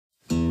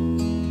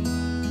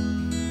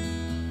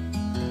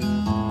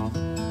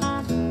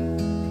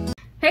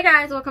Hey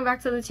guys, welcome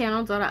back to the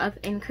channel, Daughter of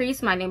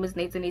Increase. My name is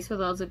Denise for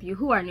those of you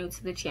who are new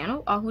to the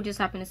channel or who just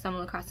happen to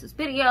stumble across this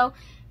video.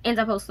 And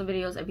I post the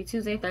videos every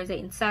Tuesday, Thursday,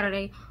 and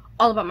Saturday,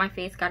 all about my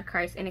faith, God,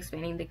 Christ, and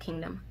expanding the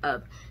kingdom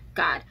of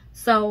God.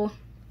 So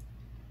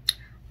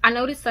I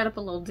know this setup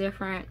a little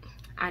different,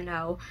 I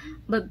know,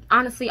 but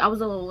honestly I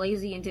was a little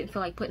lazy and didn't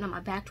feel like putting on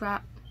my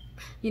backdrop.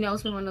 You know,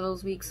 it's been one of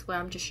those weeks where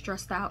I'm just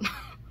stressed out.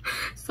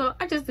 So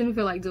I just didn't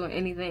feel like doing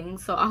anything.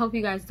 So I hope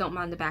you guys don't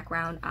mind the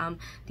background.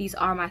 These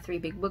are my 3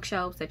 big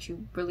bookshelves that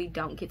you really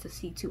don't get to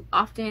see too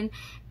often,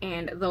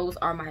 and those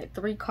are my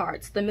 3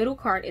 carts. The middle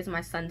cart is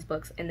my son's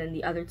books, and then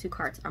the other 2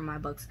 carts are my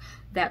books.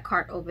 That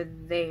cart over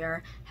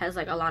there has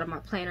like a lot of my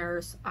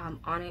planners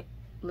on it.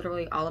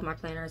 Literally all of my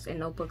planners and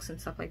notebooks and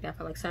stuff like that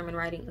for like sermon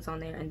writing is on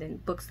there, and then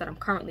books that I'm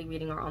currently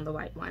reading are on the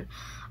white one.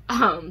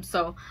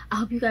 So I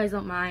hope you guys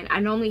don't mind.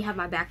 I normally have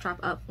my backdrop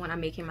up when I'm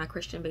making my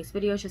Christian based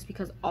videos, just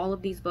because all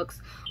of these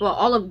books, well,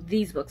 all of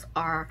these books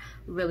are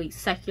really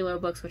secular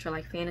books, which are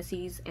like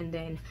fantasies, and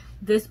then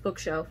this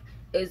bookshelf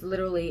is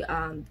literally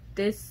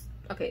this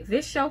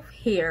shelf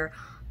here.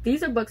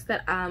 These are books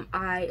that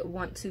I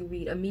want to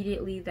read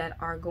immediately that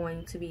are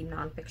going to be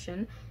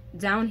nonfiction.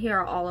 Down here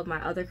are all of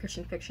my other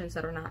Christian fictions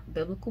that are not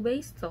biblical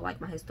based, so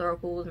like my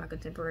historicals, my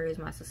contemporaries,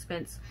 my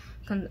suspense,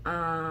 and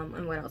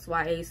what else,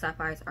 YA,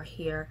 sci-fis are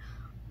here.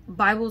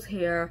 Bible's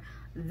here.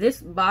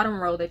 This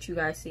bottom row that you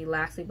guys see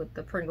lastly with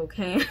the Pringle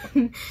can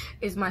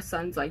is my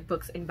son's like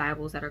books and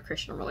Bibles that are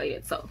Christian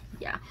related. So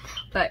yeah,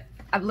 but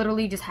I've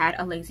literally just had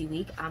a lazy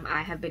week.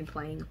 I have been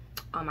playing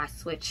on my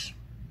Switch.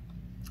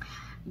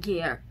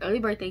 Yeah, early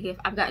birthday gift.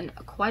 I've gotten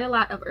quite a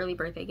lot of early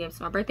birthday gifts.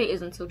 My birthday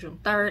is until June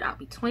 3rd. I'll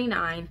be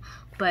 29,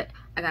 but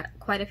I got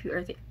quite a few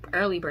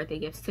early birthday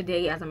gifts.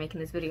 Today, as I'm making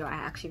this video, I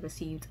actually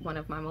received one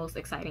of my most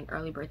exciting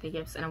early birthday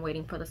gifts, and I'm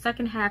waiting for the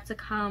second half to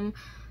come.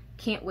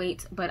 Can't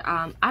wait. But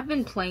I've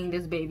been playing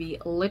this baby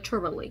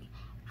literally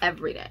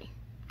every day.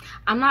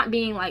 I'm not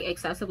being like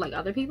excessive like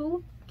other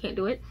people. Can't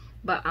do it.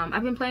 But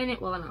I've been playing it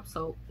well enough,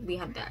 so we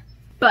have that.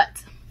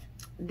 But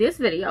this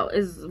video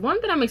is one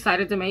that I'm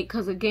excited to make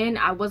because, again,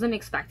 I wasn't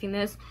expecting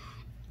this.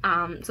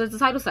 So as the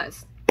title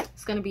says,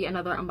 it's going to be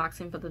another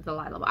unboxing for the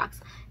Delilah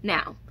box.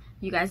 Now,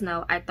 you guys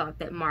know I thought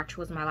that March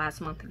was my last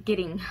month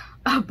getting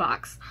a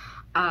box,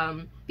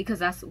 because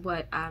that's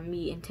what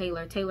me and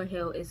Taylor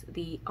Hill is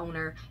the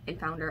owner and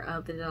founder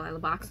of the Delilah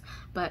box.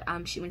 But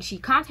when she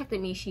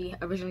contacted me, she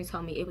originally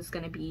told me it was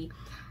going to be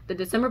the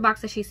December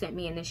box that she sent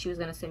me, and then she was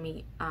going to send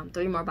me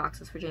 3 more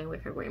boxes for January,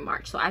 February,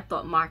 March. So I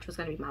thought March was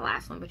going to be my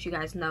last one, but you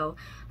guys know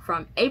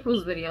from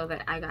April's video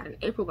that I got an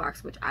April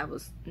box, which I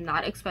was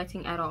not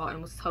expecting at all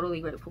and was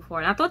totally grateful for,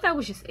 and I thought that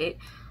was just it.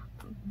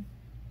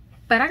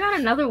 But I got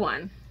another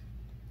one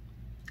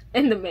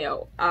in the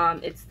mail.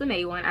 It's the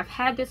May one. I've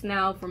had this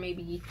now for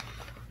maybe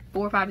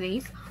 4 or 5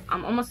 days,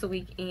 almost a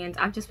week, and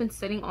I've just been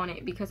sitting on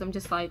it because I'm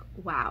just like,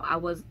 wow, I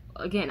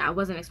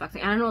wasn't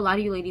expecting. And I know a lot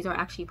of you ladies are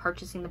actually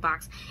purchasing the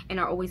box and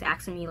are always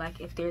asking me like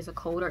if there's a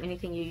code or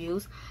anything you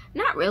use.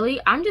 Not really.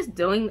 I'm just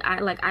doing,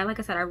 like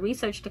I said, I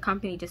researched the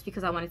company just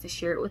because I wanted to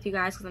share it with you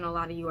guys, because I know a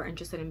lot of you are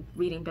interested in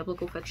reading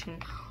biblical fiction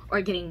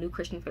or getting new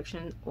Christian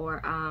fiction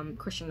or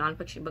Christian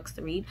nonfiction books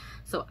to read.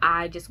 So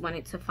I just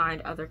wanted to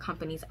find other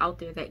companies out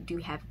there that do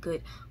have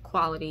good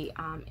quality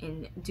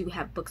and do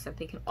have books that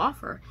they can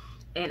offer.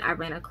 And I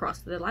ran across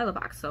the Delilah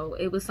box, so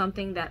it was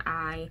something that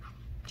I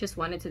just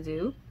wanted to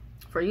do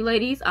for you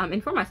ladies,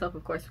 and for myself,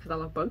 of course, because I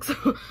love books.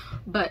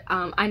 But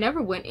I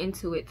never went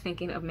into it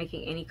thinking of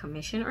making any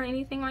commission or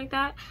anything like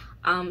that.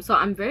 So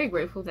I'm very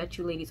grateful that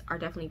you ladies are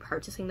definitely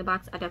purchasing the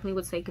box. I definitely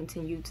would say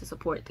continue to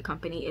support the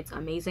company. It's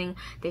amazing.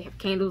 They have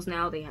candles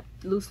now. They have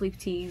loose leaf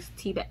teas,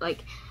 tea bag,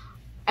 like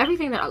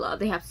everything that I love.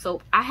 They have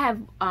soap. I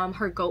have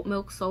her goat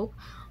milk soap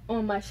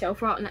on my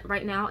shelf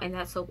right now, and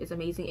that soap is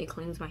amazing. It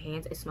cleans my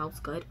hands. It smells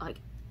good. Like,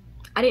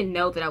 I didn't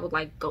know that I would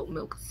like goat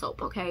milk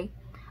soap, okay?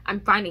 I'm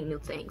finding new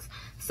things.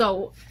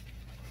 So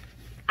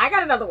I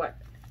got another one,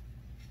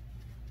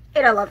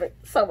 and I love it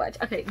so much.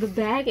 Okay, the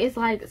bag is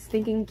like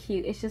stinking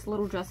cute. It's just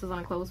little dresses on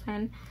a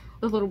clothespin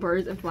with little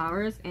birds and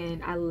flowers,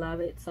 and I love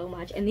it so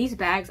much. And these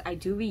bags I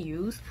do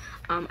reuse.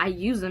 I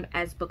use them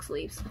as book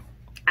sleeves.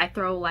 I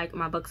throw like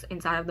my books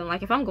inside of them.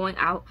 Like if I'm going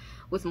out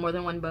with more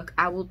than one book,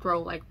 I will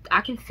throw, like,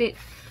 I can fit,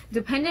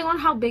 depending on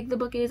how big the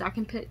book is, I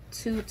can put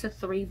 2 to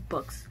 3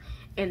 books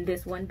in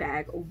this one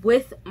bag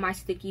with my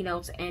sticky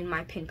notes and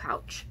my pen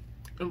pouch,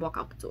 and walk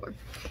out the door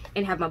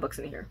and have my books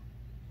in here.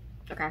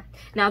 Okay,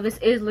 now this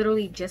is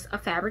literally just a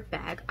fabric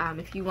bag.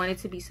 If you want it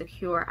to be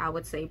secure, I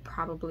would say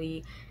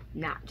probably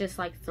not just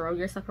like throw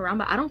your stuff around,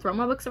 but I don't throw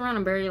my books around.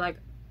 I'm very like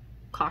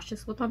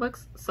cautious with my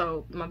books,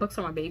 so my books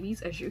are my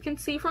babies, as you can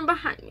see from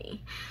behind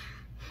me.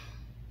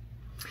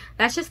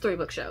 That's just 3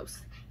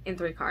 bookshelves in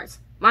 3 carts.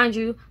 Mind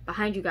you,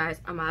 behind you guys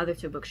are my other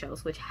 2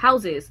 bookshelves, which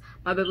houses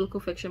my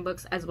biblical fiction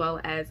books as well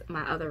as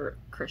my other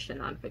Christian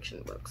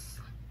nonfiction books.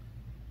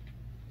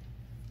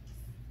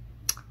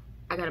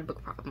 I got a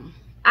book problem.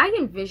 I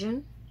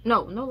envision,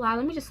 no lie,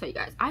 let me just tell you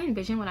guys, I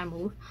envision when I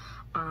move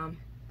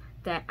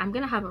that I'm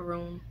gonna have a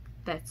room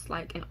that's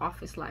like an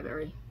office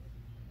library.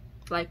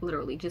 Like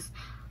literally just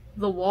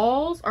The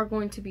walls are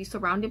going to be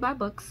surrounded by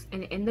books,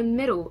 and in the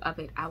middle of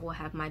it I will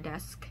have my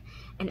desk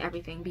and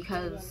everything,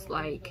 because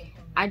like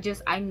I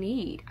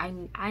need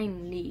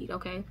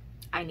okay,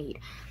 I need.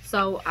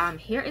 So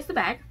here is the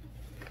bag.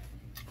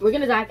 We're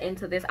gonna dive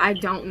into this. I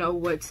don't know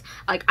what's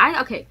like,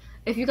 okay,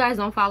 if you guys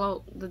don't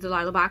follow the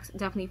Delilah Box,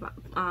 definitely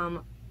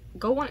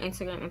go on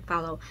Instagram and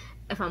follow.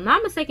 If I'm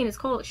not mistaken, it's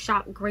called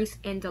Shop Grace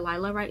and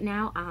Delilah right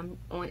now.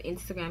 On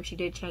Instagram, she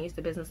did change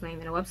the business name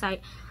and the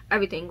website.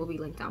 Everything will be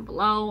linked down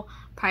below.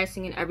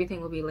 Pricing and everything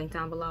will be linked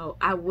down below.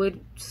 I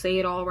would say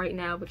it all right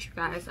now, but you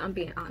guys, I'm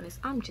being honest,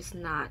 I'm just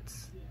not,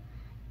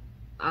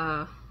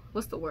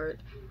 what's the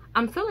word?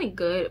 I'm feeling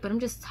good, but I'm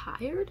just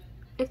tired,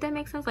 if that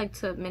makes sense, like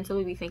to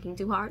mentally be thinking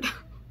too hard.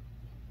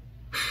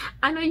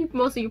 I know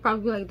most of you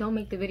probably be like, don't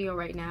make the video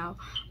right now,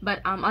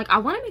 but like I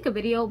want to make a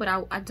video, but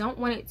I don't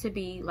want it to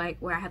be like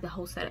where I have the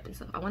whole setup and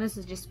stuff. I want it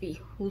to just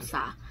be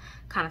husa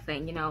kind of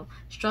thing, you know.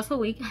 Stressful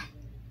week.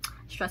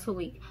 Stressful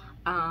week.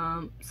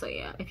 So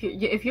yeah,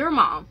 if you're a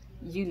mom,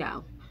 you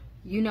know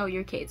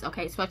your kids,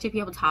 okay, especially if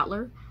you have a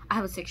toddler. I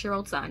have a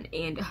 6-year-old son,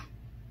 and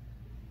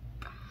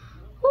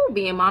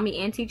being mommy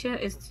and teacher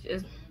is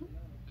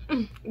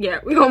yeah,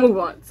 we're gonna move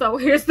on. So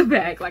here's the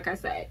bag. Like I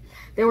said,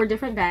 there were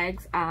different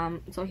bags,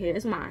 so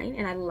here's mine,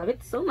 and I love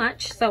it so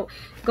much. So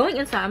going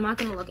inside, I'm not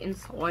gonna look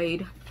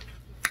inside.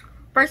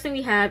 First thing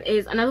we have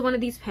is another one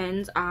of these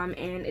pens, and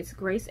it's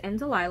Grace and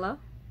Delilah.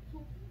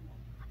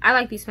 I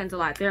like these pens a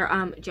lot. They're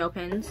gel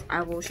pens.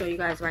 I will show you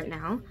guys right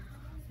now.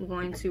 I'm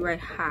going to write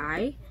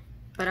hi,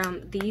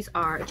 but these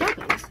are gel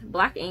pens,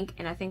 black ink,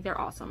 and I think they're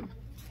awesome.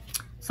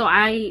 So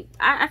I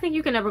think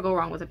you can never go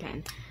wrong with a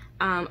pen.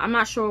 I'm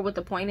not sure what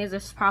the point is.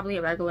 It's probably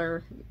a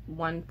regular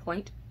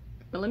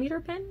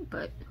 1.mm pen,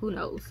 but who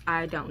knows?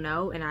 I don't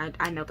know, and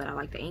I know that I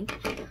like the ink.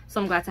 So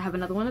I'm glad to have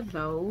another one of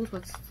those.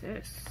 What's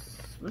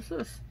this? What's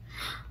this?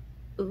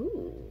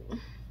 Ooh.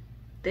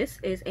 This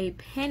is a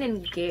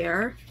Pen &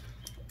 Gear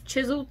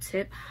chisel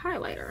tip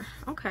highlighter.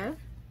 Okay.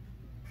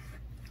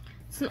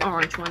 It's an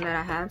orange one that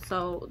I have,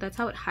 so that's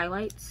how it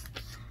highlights.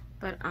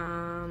 But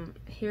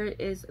here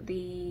is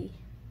the,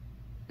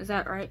 is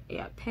that right?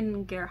 Yeah,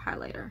 Pen & Gear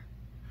highlighter.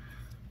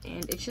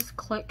 And it's just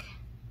click.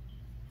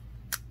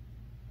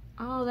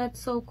 Oh, that's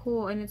so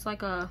cool. And it's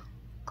like a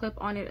clip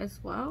on it as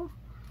well.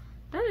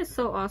 That is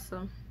so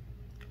awesome.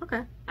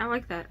 Okay, I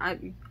like that. I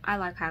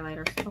like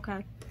highlighters.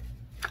 Okay,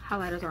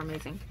 highlighters are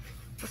amazing.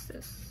 What's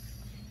this?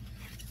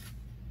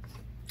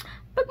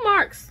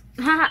 Bookmarks.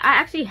 I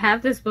actually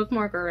have this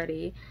bookmark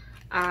already.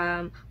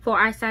 For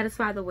I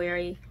satisfy the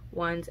weary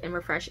ones and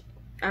refresh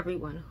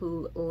everyone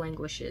who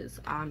languishes.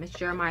 It's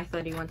Jeremiah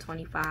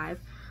 31:25.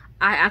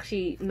 I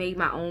actually made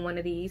my own one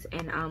of these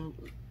and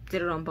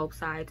did it on both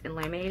sides and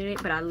laminated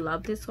it, but I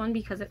love this one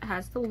because it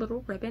has the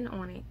little ribbon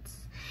on it.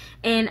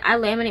 And I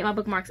laminate my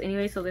bookmarks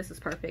anyway, so this is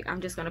perfect. I'm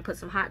just gonna put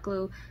some hot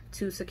glue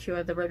to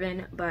secure the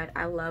ribbon, but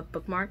I love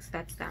bookmarks.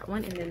 That's that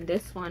one. And then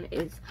this one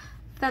is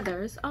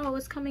feathers. Oh,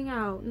 it's coming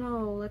out.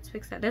 No, let's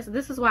fix that.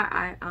 This is why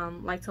I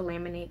like to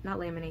laminate, not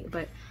laminate,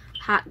 but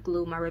hot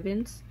glue my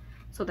ribbons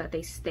so that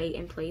they stay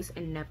in place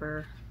and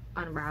never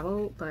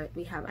unravel. But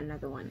we have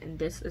another one, and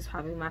this is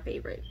probably my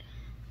favorite.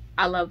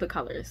 I love the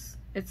colors.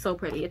 It's so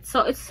pretty. It's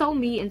so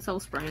me and so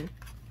spring.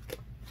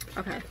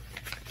 Okay,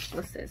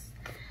 what's this?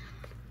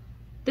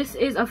 This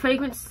is a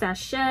fragrance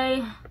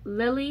sachet,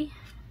 Lily.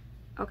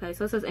 Okay,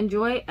 so it says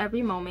enjoy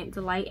every moment,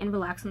 delight and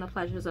relax in the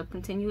pleasures of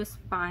continuous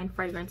fine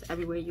fragrance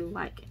everywhere you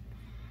like it.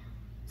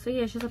 So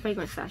yeah, it's just a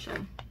fragrance sachet.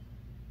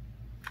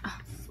 Oh,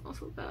 it smells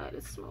so good.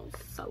 It smells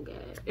so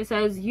good. It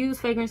says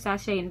use fragrance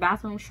sachet in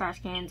bathrooms,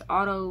 trash cans,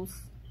 autos,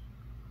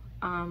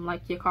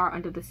 like your car,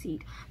 under the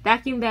seat,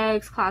 vacuum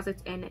bags,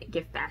 closets, and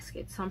gift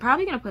baskets. So I'm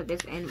probably gonna put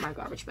this in my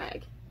garbage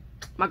bag,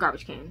 my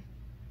garbage can.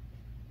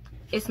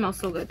 It smells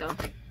so good though.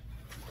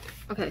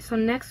 Okay, so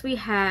next we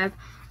have,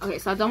 okay,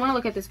 so I don't want to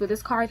look at this, but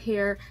this card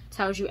here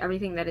tells you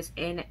everything that is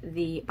in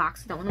the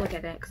box. I don't want to look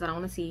at that because I don't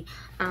want to see.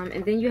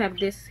 And then you have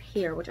this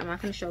here, which I'm not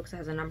going to show because it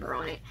has a number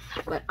on it.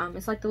 But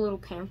it's like the little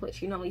pamphlet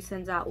she normally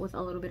sends out with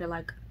a little bit of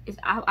like,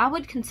 I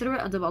would consider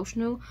it a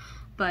devotional,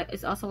 but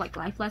it's also like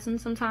life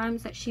lessons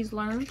sometimes that she's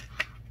learned.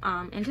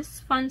 And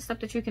just fun stuff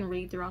that you can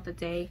read throughout the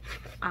day.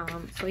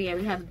 So yeah,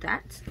 we have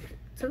that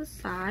to the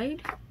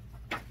side.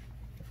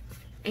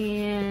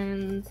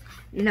 And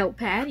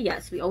notepad.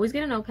 Yes, we always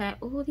get a notepad.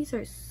 Oh, these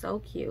are so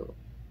cute.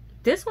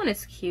 This one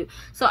is cute.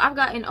 So I've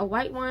gotten a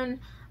white one,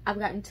 I've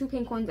gotten 2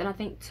 pink ones, and I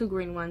think 2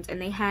 green ones,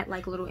 and they had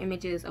like little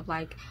images of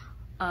like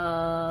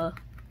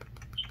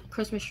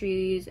Christmas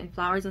trees and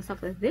flowers and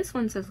stuff. But this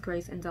one says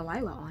Grace and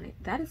Delilah on it.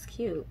 That is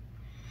cute.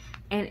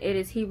 And it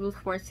is Hebrews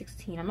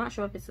 4:16. I'm not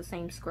sure if it's the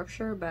same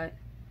scripture, but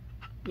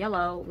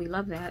yellow, we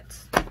love that.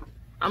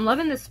 I'm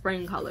loving the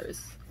spring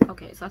colors.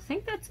 Okay, so I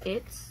think that's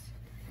it.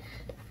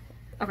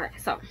 Okay,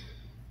 so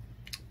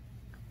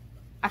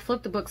I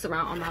flipped the books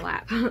around on my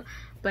lap.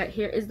 But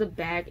here is the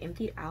bag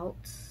emptied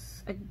out.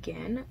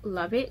 Again,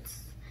 love it.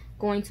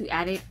 Going to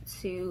add it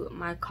to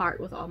my cart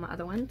with all my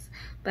other ones.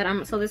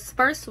 But so this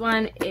first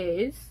one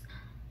is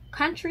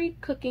Country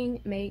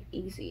Cooking Made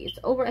Easy. It's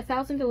over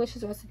 1,000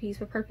 delicious recipes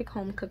for perfect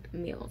home cooked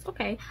meals.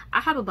 Okay,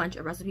 I have a bunch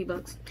of recipe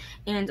books,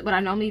 and what I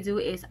normally do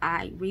is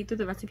I read through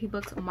the recipe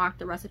books, mark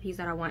the recipes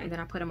that I want, and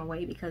then I put them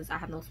away because I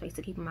have no space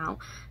to keep them out.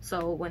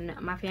 So when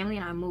my family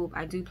and I move,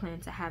 I do plan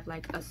to have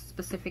like a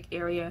specific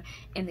area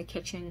in the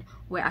kitchen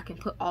where I can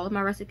put all of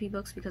my recipe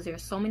books, because there are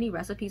so many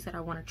recipes that I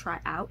want to try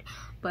out.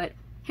 But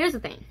here's the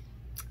thing,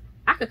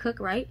 I could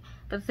cook, right?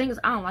 But the thing is,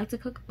 I don't like to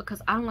cook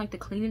because I don't like the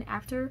cleaning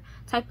after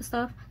type of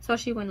stuff,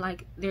 especially when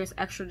like there's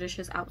extra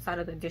dishes outside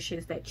of the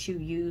dishes that you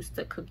use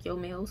to cook your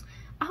meals.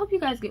 I hope you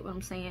guys get what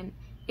I'm saying.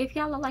 If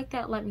y'all are like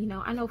that, let me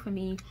know. I know for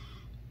me,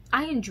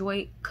 I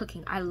enjoy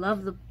cooking. I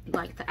love the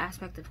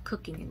aspect of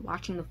cooking and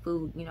watching the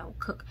food, you know,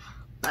 cook.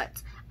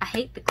 But I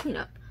hate the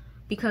cleanup,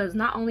 because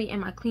not only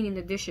am I cleaning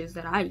the dishes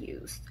that I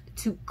used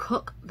to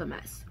cook the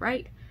mess,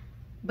 right?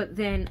 But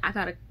then I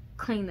gotta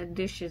clean the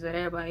dishes that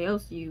everybody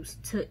else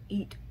used to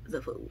eat the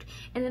food.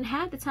 And then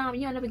half the time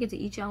y'all never get to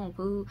eat your own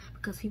food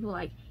because people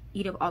like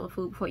eat up all the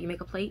food before you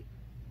make a plate.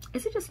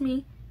 Is it just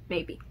me?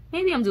 Maybe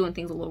I'm doing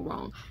things a little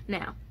wrong.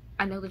 Now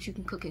I know that you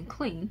can cook and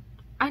clean,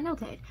 I know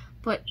that,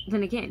 but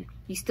then again,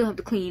 you still have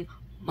to clean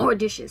more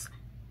dishes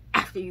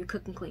after you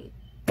cook and clean.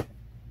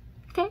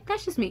 Okay,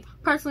 that's just me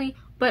personally,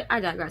 but I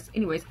digress.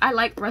 Anyways, I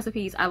like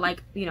recipes. I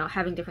like, you know,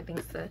 having different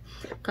things to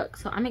cook.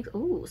 So I make,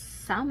 ooh,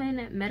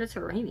 salmon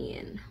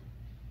Mediterranean.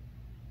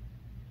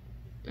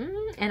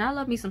 And I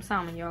love me some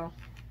salmon, y'all.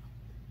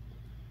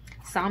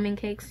 Salmon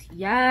cakes,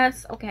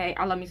 yes. Okay,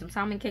 I love me some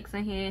salmon cakes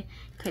in here.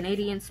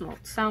 Canadian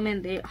smoked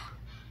salmon there.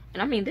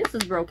 And I mean, this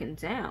is broken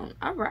down.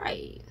 All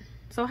right.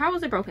 So how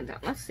is it broken down?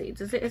 Let's see.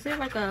 Is it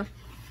like a...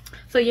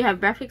 So you have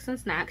breakfast and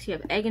snacks. You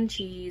have egg and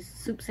cheese,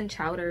 soups and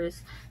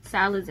chowders,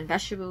 salads and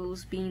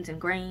vegetables, beans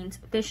and grains,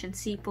 fish and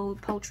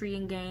seafood, poultry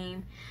and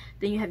game.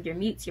 Then you have your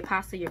meats, your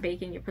pasta, your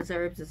bacon, your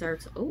preserves,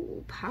 desserts.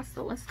 Oh,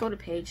 pasta. Let's go to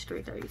page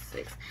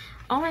 336.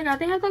 Oh my god,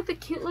 they have like the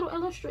cute little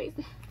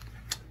illustrations.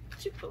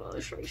 Cute little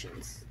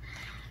illustrations.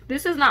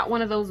 This is not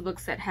one of those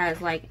books that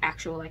has like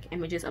actual like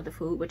images of the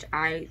food, which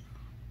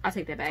I'll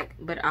take that back.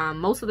 But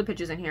most of the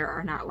pictures in here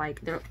are not like,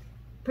 they're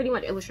pretty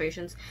much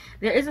illustrations.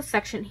 There is a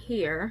section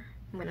here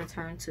I'm gonna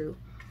turn to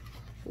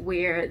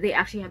where they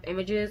actually have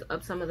images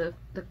of some of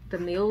the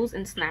meals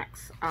and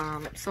snacks.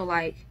 So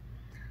like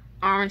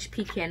orange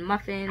pecan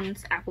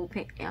muffins, apple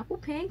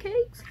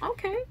pancakes.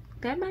 Okay,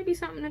 that might be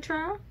something to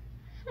try.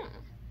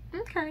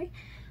 Okay,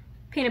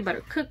 peanut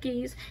butter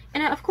cookies,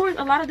 and of course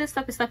a lot of this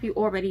stuff is stuff you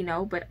already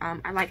know, but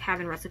I like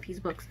having recipe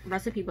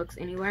books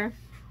anywhere.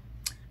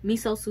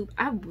 Miso soup.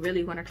 I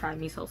really want to try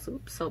miso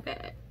soup so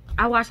bad.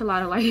 I watch a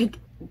lot of like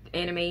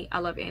anime. I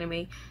love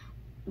anime,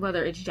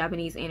 whether it's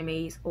Japanese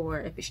animes or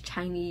if it's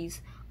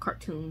Chinese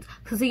cartoons.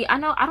 Cause see, I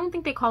don't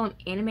think they call them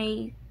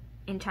anime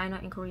in China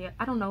and Korea.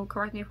 I don't know,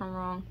 correct me if I'm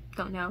wrong,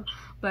 don't know.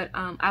 But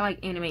I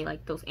like anime,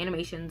 like those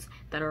animations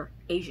that are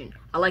Asian.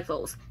 I like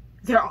those.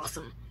 They're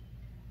awesome.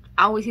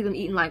 I always see them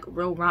eating like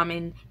real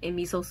ramen and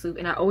miso soup,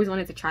 and I always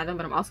wanted to try them,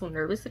 but I'm also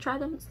nervous to try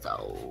them.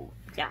 So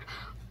yeah,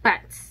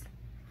 but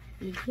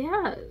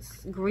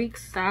yes, Greek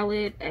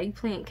salad,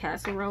 eggplant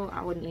casserole.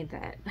 I would need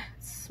that.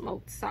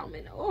 Smoked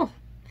salmon. Oh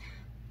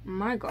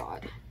my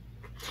god.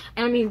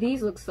 And I mean,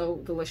 these look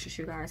so delicious,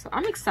 you guys. So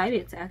I'm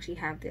excited to actually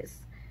have this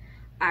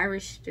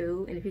Irish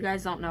stew. And if you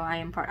guys don't know, I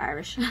am part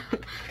Irish.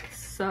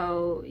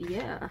 So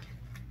yeah,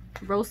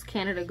 roast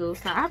Canada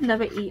goose. Now I've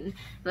never eaten,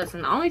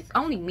 listen, the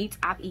only meats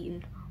I've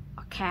eaten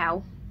are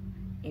cow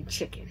and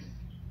chicken,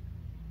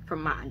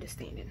 from my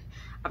understanding.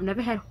 I've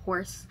never had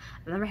horse,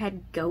 I've never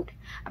had goat,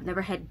 I've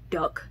never had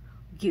duck,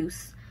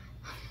 goose.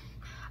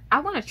 I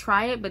want to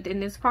try it, but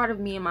then there's part of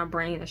me in my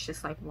brain that's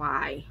just like,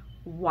 why?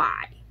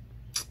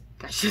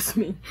 That's just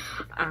me.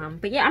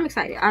 But yeah, I'm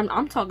excited.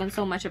 I'm talking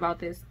so much about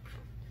this.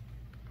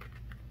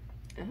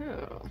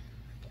 Oh,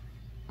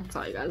 I'm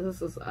sorry guys,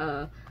 this is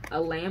a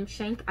lamb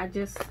shank. I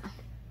just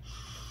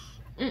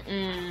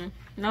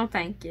no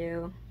thank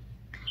you.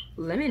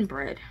 Lemon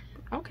bread.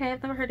 Okay,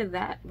 I've never heard of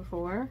that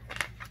before.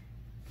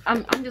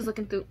 I'm just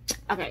looking through.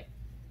 Okay,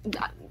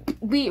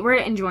 we're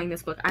enjoying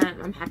this book.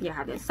 I'm happy I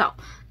have this. So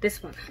this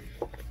book.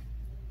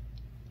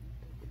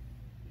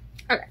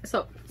 Okay,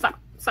 so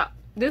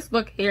this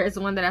book here is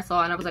the one that I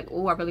saw and I was like,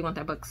 oh, I really want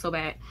that book so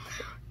bad.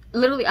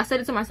 Literally, I said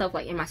it to myself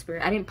like in my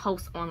spirit. I didn't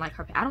post on like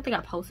her. I don't think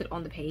I posted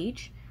on the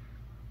page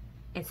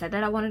and said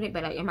that I wanted it,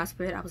 but like, in my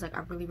spirit I was like,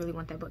 I really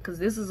want that book, because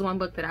this is one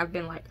book that I've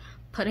been like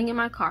putting in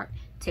my cart,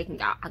 taking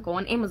it out. I go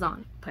on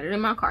Amazon, put it in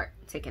my cart,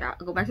 take it out.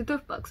 I go back to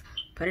thrift books,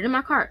 put it in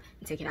my cart,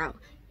 and take it out.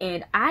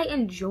 And I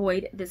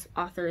enjoyed this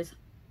author's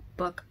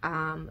book,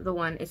 the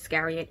one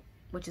Iscariot,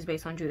 which is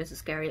based on Judas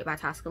Iscariot by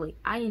Toscali.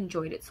 I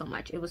enjoyed it so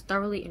much. It was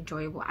thoroughly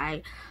enjoyable.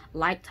 I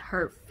liked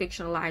her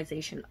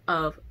fictionalization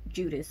of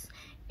Judas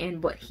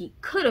and what he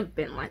could have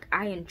been like.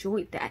 I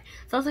enjoyed that.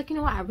 So I was like, you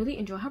know what? I really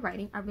enjoy her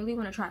writing. I really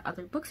want to try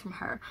other books from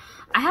her.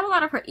 I have a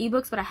lot of her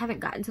ebooks, but I haven't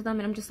gotten to them.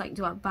 And I'm just like,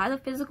 do I buy the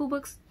physical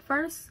books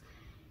first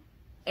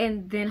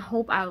and then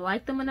hope I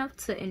like them enough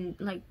to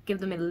like give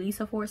them at least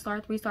a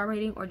 4-star, 3-star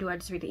rating? Or do I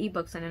just read the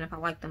ebooks and then if I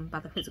like them, buy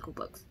the physical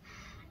books?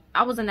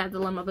 I was in that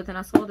dilemma, but then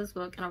I saw this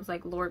book and I was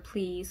like, Lord,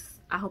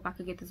 please, I hope I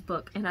could get this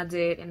book. And I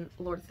did. And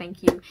Lord,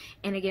 thank you.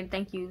 And again,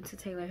 thank you to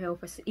Taylor Hill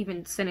for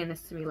even sending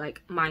this to me,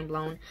 like mind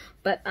blown.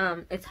 But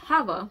it's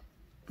Hava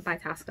by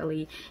Tasca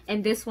Lee,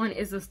 and this one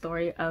is the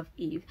story of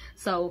Eve.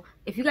 So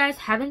if you guys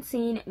haven't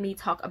seen me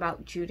talk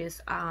about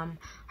Judas,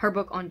 her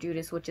book on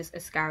Judas, which is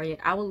Iscariot,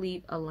 I will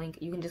leave a link.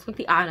 You can just click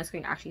the eye on the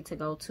screen actually to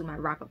go to my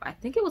wrap up. I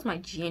think it was my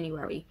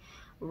January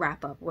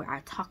wrap up where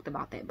I talked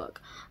about that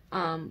book.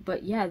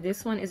 But yeah,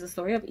 this one is the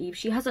story of Eve.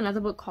 She has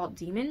another book called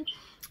Demon,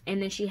 and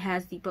then she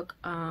has the book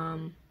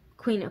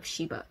Queen of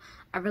Sheba.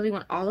 I really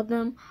want all of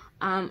them.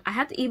 I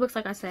have the ebooks,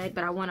 like I said,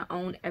 but I want to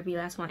own every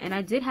last one. And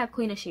I did have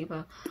Queen of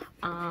Sheba,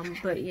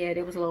 but yeah,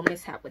 there was a little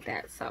mishap with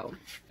that. So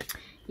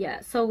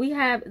yeah, so we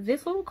have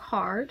this little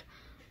card,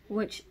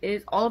 which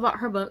is all about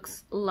her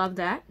books. Love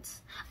that.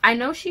 I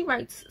know she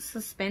writes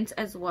suspense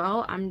as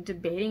well. I'm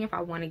debating if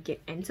I want to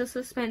get into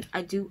suspense.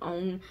 I do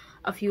own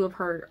a few of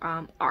her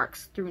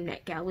arcs through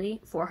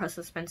NetGalley for her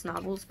suspense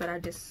novels, but I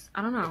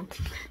don't know.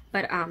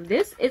 But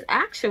this is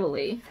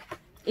actually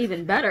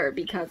even better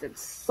because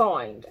it's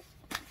signed.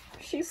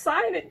 She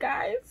signed it,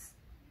 guys.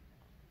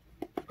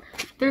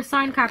 They're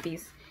signed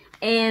copies,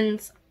 and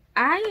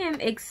I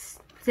am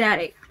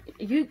ecstatic.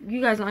 You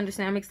guys don't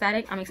understand. I'm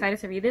ecstatic. I'm excited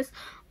to read this.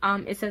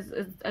 It says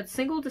a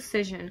single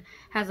decision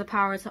has the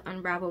power to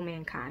unravel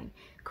mankind.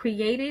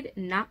 Created,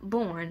 not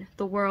born,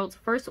 the world's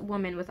first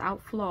woman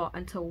without flaw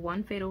until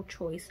one fatal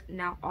choice.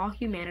 Now all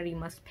humanity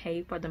must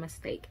pay for the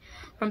mistake.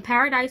 From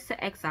paradise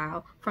to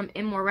exile, from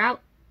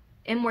immortality,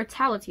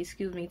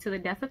 to the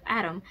death of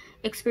Adam,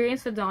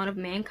 experience the dawn of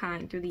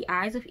mankind through the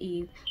eyes of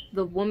Eve,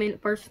 the woman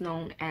first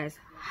known as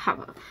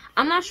Hava.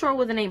 I'm not sure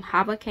where the name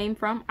Hava came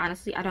from.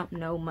 Honestly, I don't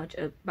know much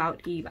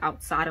about Eve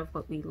outside of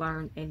what we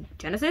learned in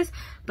Genesis,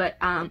 but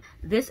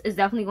this is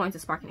definitely going to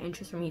spark an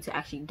interest for me to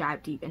actually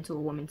dive deep into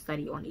a woman's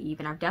study on Eve.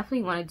 And I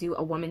definitely want to do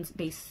a woman's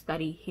based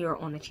study here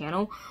on the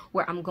channel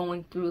where I'm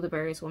going through the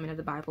various women of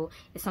the Bible.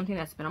 It's something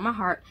that's been on my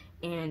heart,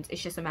 and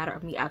it's just a matter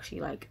of me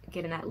actually like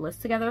getting that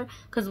list together,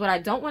 because what I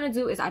don't want to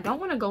do is I don't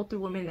want to go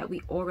through women that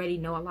we already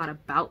know a lot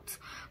about,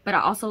 but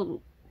I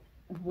also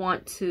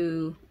want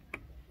to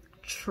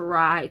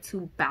try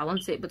to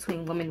balance it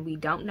between women we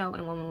don't know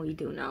and women we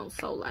do know.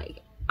 So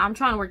like I'm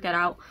trying to work that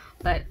out,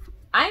 but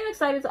I'm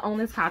excited to own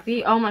this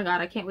copy. Oh my god,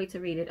 I can't wait to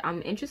read it.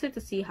 I'm interested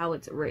to see how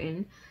it's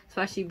written,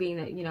 especially being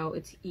that, you know,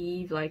 it's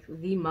Eve, like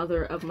the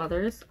mother of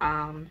mothers.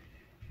 I'm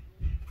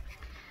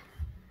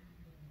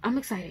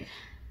excited.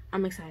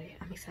 I'm excited.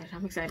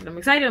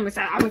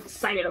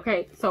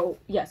 Okay, so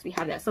yes, we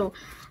have that. So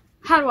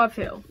how do I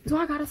feel? Do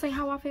I gotta say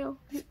how I feel?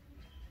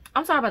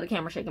 I'm sorry about the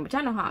camera shaking, but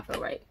y'all know how I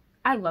feel, right?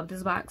 I love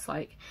this box,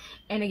 like,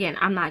 and again,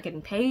 I'm not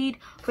getting paid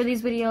for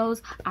these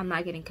videos. I'm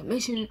not getting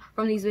commission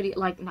from these videos.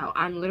 Like, no,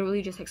 I'm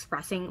literally just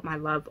expressing my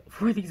love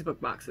for these book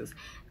boxes.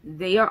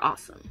 They are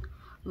awesome.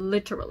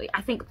 Literally,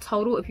 I think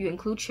total, if you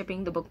include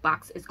shipping, the book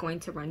box is going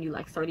to run you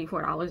like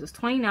 $34. It's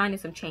 $29 and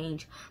some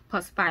change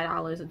plus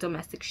 $5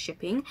 domestic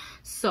shipping.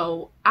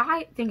 So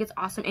I think it's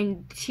awesome,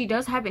 and she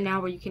does have it now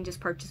where you can just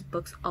purchase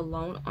books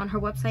alone on her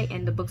website,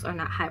 and the books are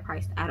not high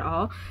priced at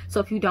all. So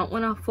if you don't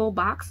want a full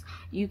box,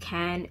 you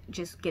can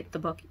just get the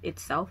book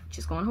itself.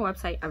 Just go on her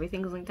website.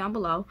 Everything is linked down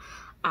below.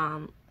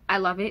 I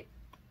love it.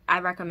 I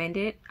recommend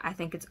it. I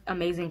think it's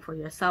amazing for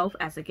yourself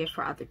as a gift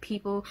for other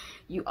people.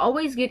 You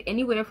always get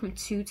anywhere from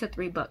 2 to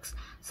 3 books.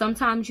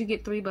 Sometimes you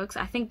get 3 books.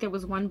 I think there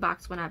was one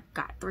box when I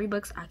got 3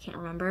 books. I can't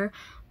remember,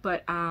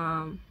 but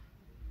I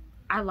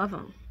love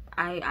them.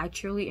 I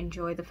truly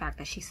enjoy the fact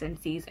that she sends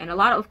these, and a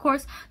lot of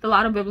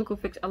the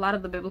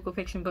biblical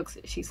fiction books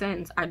she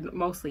sends I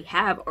mostly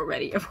have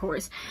already, of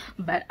course,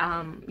 but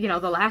you know,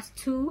 the last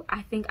 2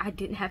 I think I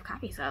didn't have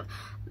copies of.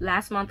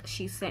 Last month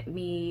she sent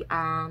me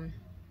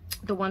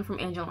the one from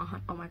Angela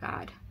Hunt. Oh my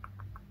god,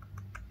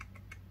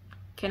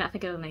 cannot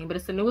think of the name, but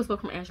it's the newest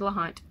book from Angela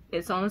Hunt.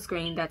 It's on the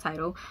screen, that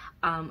title.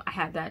 I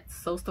have that,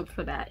 so stoked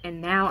for that.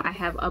 And now I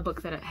have a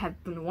book that I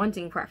have been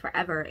wanting for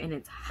forever, and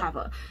it's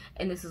Hava,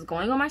 and this is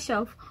going on my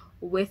shelf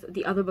with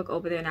the other book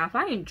over there. Now if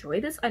I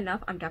enjoy this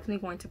enough, I'm definitely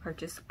going to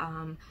purchase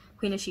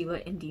Queen of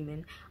Sheba and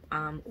Demon,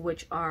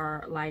 which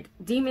are like,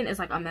 Demon is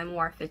like a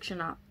memoir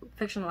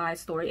fictionalized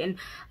story, and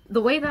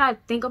the way that I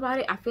think about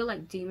it, I feel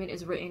like Demon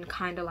is written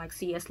kind of like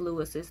C.S.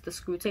 Lewis's The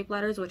Screwtape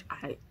Letters, which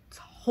I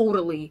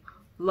totally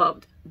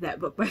loved that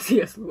book by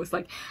C.S. Lewis.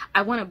 Like,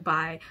 I want to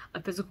buy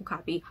a physical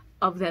copy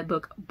of that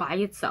book by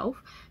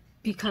itself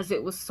because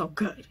it was so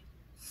good,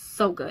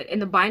 so good.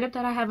 And the bind up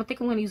that I have, I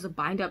think I'm going to use the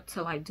bind up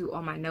to like do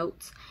all my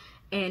notes,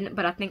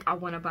 but I think I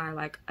want to buy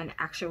like an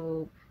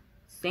actual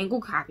single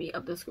copy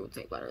of the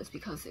Screwtape Letters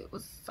because it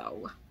was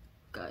so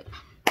good.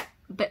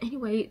 But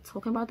anyway,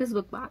 talking about this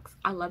book box,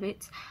 I love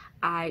it.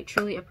 I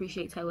truly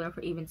appreciate Taylor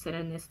for even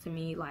sending this to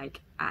me.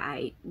 Like,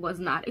 I was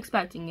not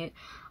expecting it.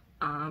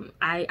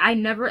 I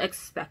never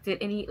expected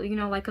any, you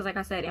know, like, because like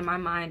I said, in my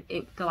mind,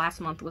 the last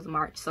month was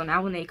March, so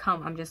now when they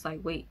come, I'm just like,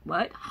 wait,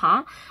 what?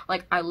 Huh?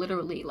 Like, I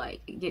literally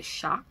like get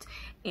shocked,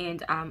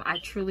 and I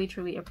truly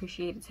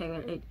appreciate it,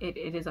 Taylor. It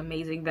is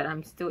amazing that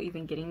I'm still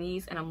even getting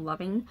these, and I'm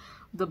loving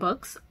the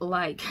books.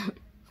 Like,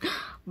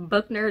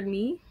 Book nerd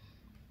me,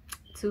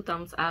 2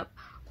 thumbs up.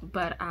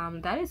 But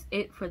that is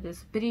it for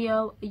this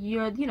video.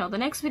 The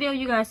next video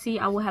you guys see,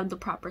 I will have the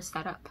proper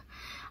setup.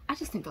 I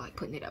just didn't feel like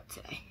putting it up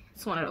today.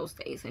 It's one of those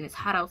days, and it's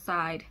hot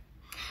outside.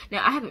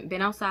 Now I haven't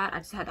been outside. I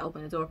just had to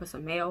open the door for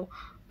some mail,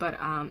 but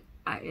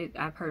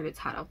I've heard it's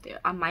hot out there.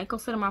 I might go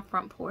sit on my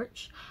front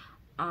porch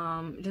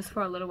just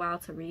for a little while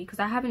to read, because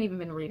I haven't even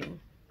been reading.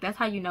 That's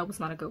how you know it's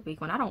not a good week,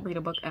 when I don't read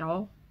a book at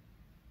all.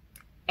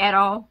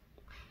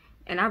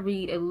 And I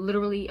read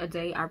literally a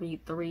day. I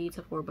read 3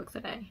 to 4 books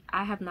a day.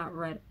 I have not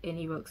read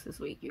any books this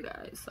week, you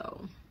guys.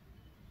 So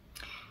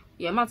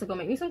yeah, I'm about to go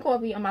make me some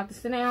coffee. I'm about to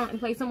sit down and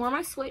play some more of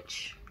my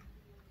Switch.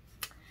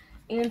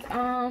 And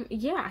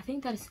yeah, I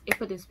think that is it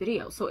for this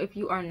video. So if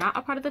you are not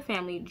a part of the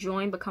family,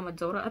 join, become a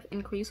daughter of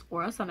increase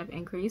or a son of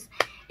increase.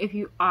 If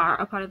you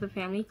are a part of the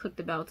family, click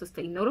the bell to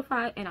stay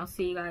notified, and I'll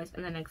see you guys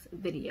in the next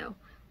video.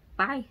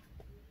 Bye.